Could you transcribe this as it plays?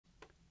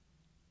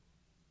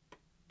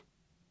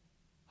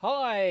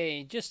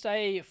Hi, just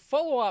a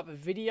follow-up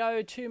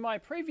video to my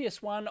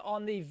previous one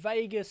on the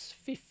Vegas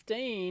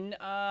 15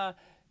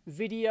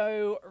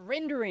 video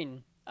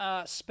rendering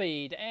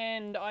speed,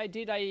 and I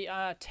did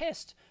a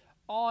test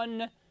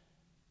on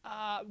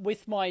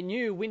with my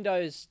new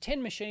Windows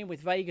 10 machine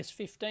with Vegas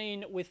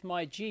 15 with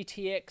my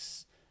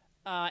NVIDIA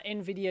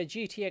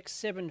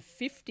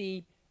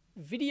GTX-1050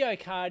 video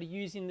card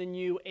using the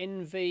new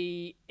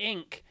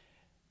NVENC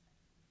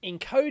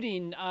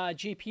encoding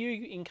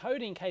GPU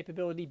encoding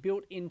capability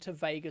built into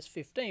Vegas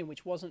 15,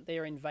 which wasn't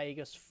there in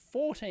Vegas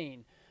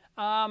 14.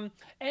 And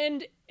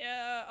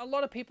a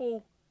lot of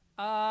people,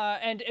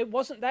 and it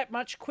wasn't that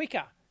much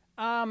quicker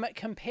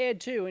compared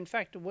to, in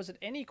fact, was it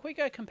any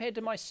quicker compared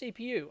to my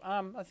CPU?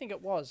 I think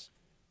it was.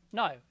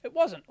 No, it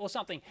wasn't, or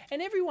something.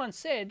 And everyone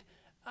said,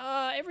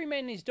 every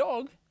man and his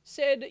dog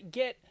said,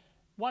 get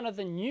one of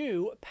the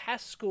new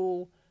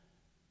Pascal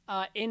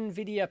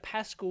NVIDIA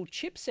Pascal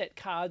chipset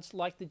cards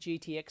like the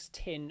GTX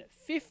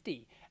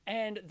 1050,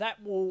 and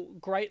that will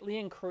greatly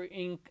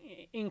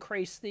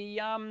increase the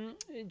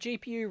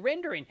GPU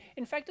rendering.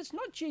 In fact, it's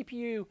not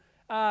GPU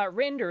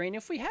rendering.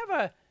 If we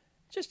have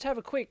just have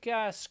a quick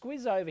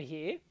squiz over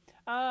here.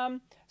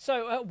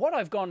 What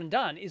I've gone and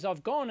done is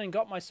I've gone and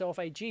got myself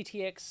a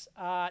GTX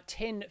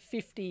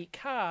 1050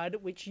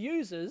 card, which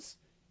uses,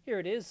 here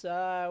it is,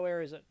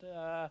 where is it?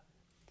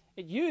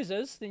 It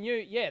uses the new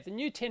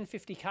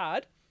 1050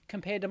 card,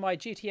 compared to my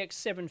GTX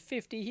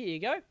 750. Here you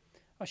go.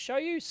 I'll show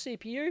you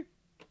CPU,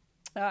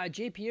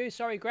 GPU,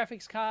 sorry,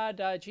 graphics card,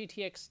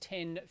 GTX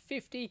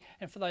 1050.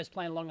 And for those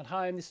playing along at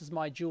home, this is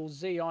my dual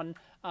Xeon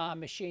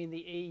machine,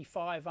 the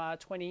E5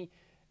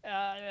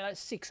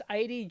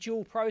 680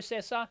 dual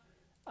processor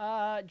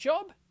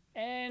job.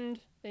 And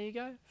there you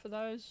go, for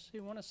those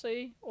who want to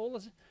see all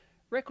the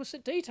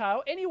requisite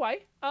detail.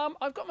 Anyway,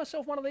 I've got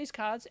myself one of these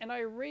cards, and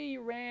I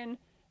reran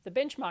the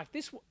benchmark.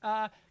 This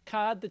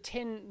card, the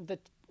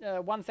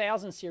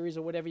 1000 series,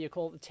 or whatever you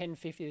call it, the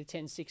 1050, the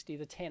 1060,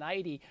 the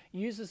 1080,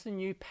 uses the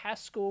new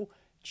Pascal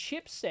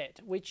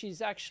chipset, which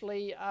is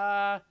actually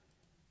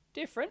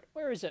different.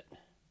 Where is it?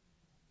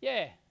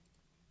 Yeah,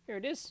 here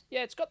it is.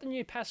 Yeah, it's got the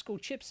new Pascal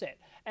chipset.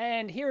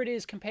 And here it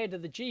is compared to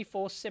the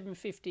GeForce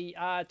 750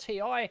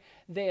 Ti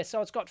there.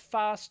 So it's got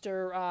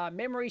faster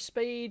memory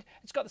speed.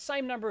 It's got the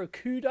same number of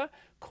CUDA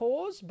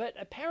cores, but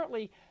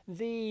apparently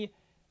the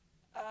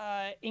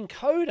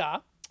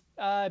encoder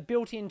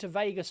built into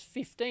Vegas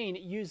 15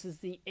 uses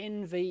the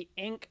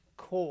NVENC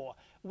core,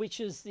 which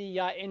is the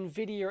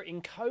NVIDIA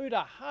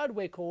encoder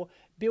hardware core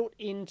built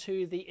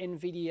into the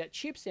NVIDIA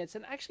chipsets,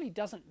 and actually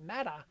doesn't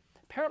matter.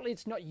 Apparently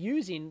it's not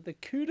using the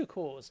CUDA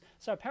cores,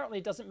 so apparently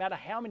it doesn't matter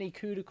how many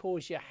CUDA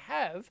cores you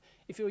have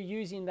if you're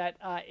using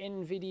that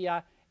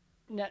NVIDIA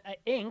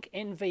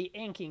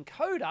NVENC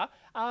encoder,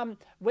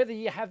 whether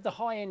you have the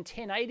high-end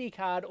 1080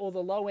 card or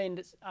the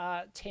low-end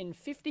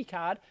 1050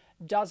 card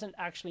doesn't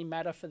actually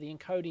matter for the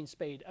encoding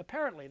speed.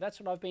 Apparently, that's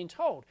what I've been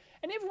told.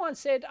 And everyone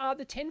said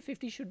the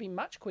 1050 should be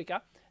much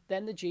quicker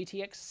than the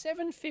GTX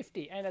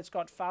 750, and it's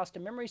got faster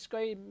memory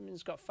speed,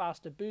 it's got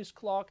faster boost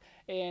clock,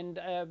 and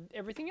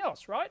everything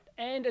else, right?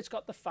 And it's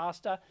got the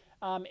faster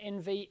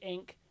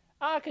NVENC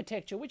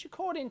architecture, which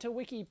according to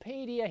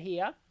Wikipedia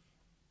here,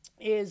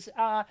 is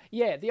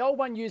the old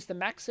one used the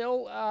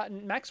Maxwell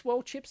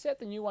chipset,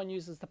 the new one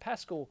uses the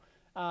Pascal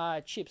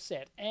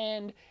chipset,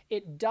 and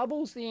it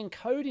doubles the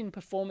encoding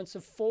performance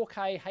of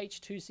 4K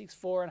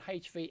H.264 and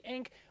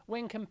NVENC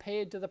when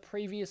compared to the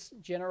previous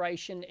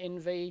generation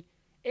NVENC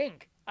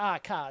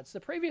cards. The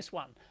previous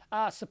one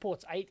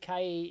supports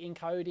 8K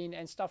encoding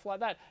and stuff like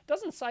that.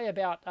 Doesn't say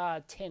about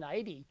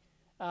 1080p.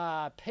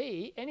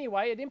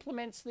 Anyway, it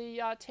implements the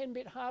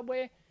 10-bit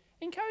hardware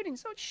encoding,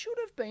 so it should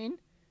have been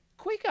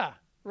quicker,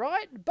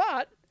 right?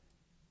 But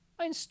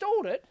I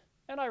installed it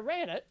and I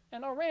ran it,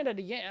 and I'll run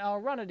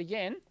it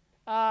again.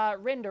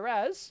 Render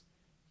as,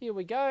 here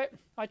we go.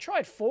 I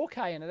tried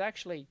 4K and it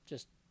actually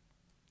just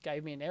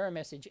gave me an error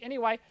message.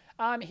 Anyway,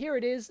 here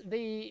it is,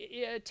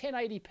 the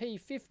 1080p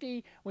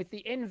 50 with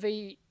the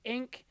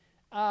NVENC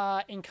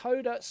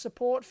encoder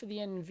support for the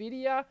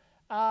NVIDIA.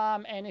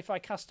 And if I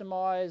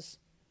customize,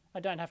 I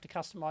don't have to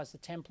customize the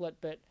template,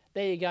 but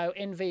there you go.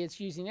 It's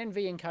using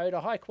NV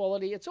encoder, high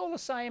quality. It's all the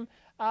same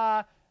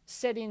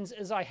settings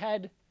as I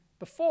had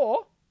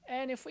before.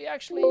 And if we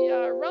actually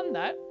run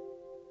that,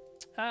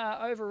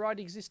 override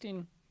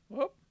existing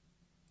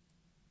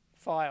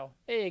file.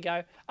 There you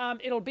go.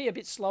 It'll be a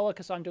bit slower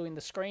because I'm doing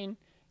the screen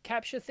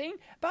capture thing,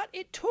 but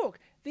it took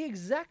the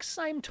exact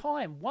same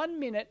time, 1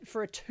 minute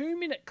for a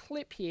 2-minute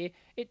clip here.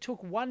 It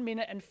took 1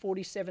 minute and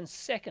 47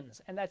 seconds,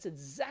 and that's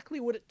exactly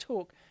what it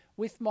took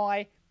with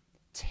my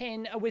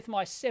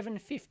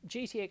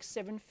GTX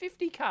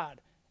 750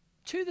 card,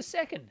 to the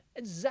second,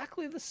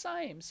 exactly the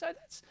same. So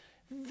that's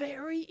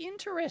very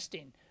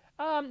interesting.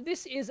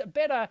 This is a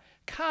better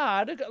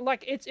card.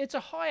 Like it's a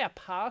higher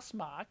pass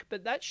mark,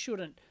 but that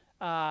shouldn't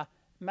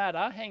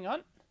matter. Hang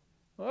on.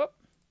 Whoop.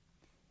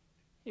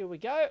 Here we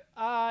go.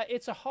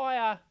 It's a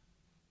higher.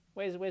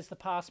 Where's the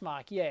pass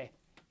mark? Yeah,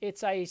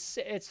 It's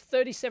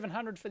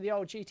 3,700 for the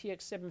old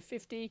GTX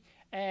 750,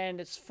 and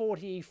it's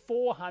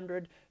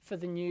 4,400 for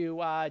the new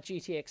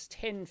GTX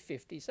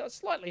 1050. So it's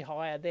slightly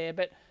higher there,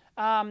 but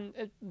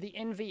the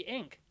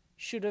NVENC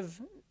should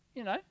have,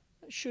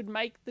 should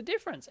make the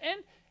difference,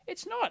 and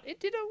it's not. It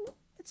did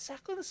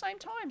exactly the same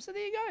time. So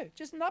there you go,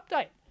 just an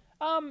update.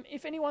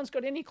 If anyone's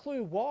got any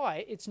clue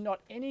why it's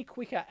not any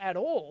quicker at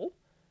all,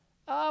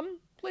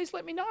 please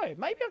let me know.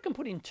 Maybe I can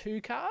put in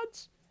 2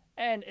 cards,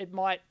 and it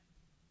might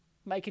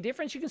make a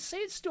difference. You can see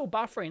it's still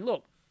buffering.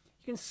 Look,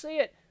 you can see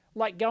it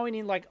like going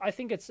in, like I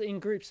think it's in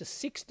groups of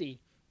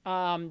 60,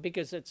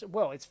 because it's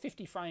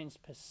 50 frames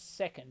per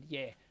second.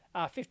 Yeah,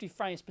 50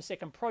 frames per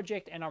second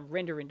project, and I'm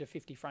rendering to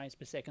 50 frames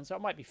per second, so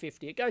it might be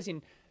 50. It goes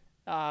in,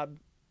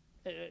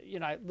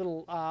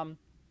 little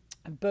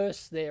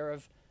bursts there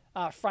of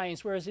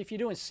frames, whereas if you're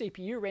doing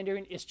CPU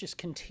rendering, it's just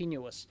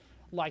continuous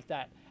like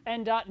that.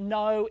 And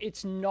no,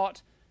 it's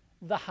not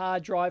the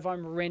hard drive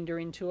I'm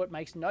rendering to. It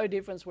makes no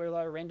difference whether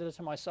I render it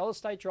to my solid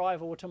state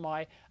drive or to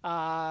my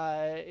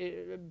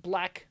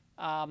black,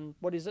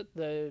 what is it,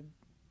 the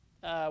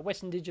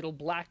Western Digital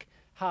black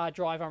hard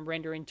drive I'm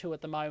rendering to at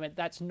the moment.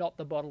 That's not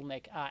the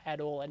bottleneck at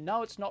all. And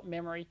no, it's not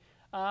memory.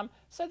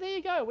 So there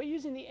you go. We're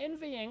using the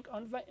NVENC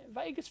on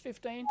Vegas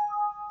 15.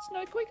 It's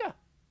no quicker.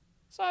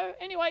 So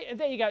anyway,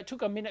 there you go. It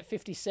took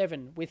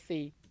 1:57 with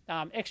the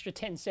extra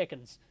 10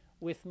 seconds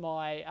with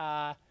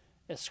my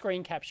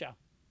screen capture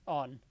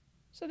on.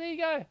 So there you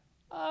go.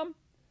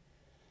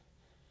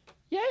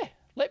 Yeah,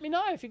 let me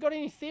know if you've got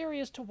any theory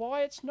as to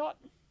why it's not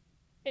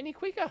any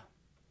quicker.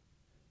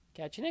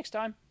 Catch you next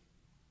time.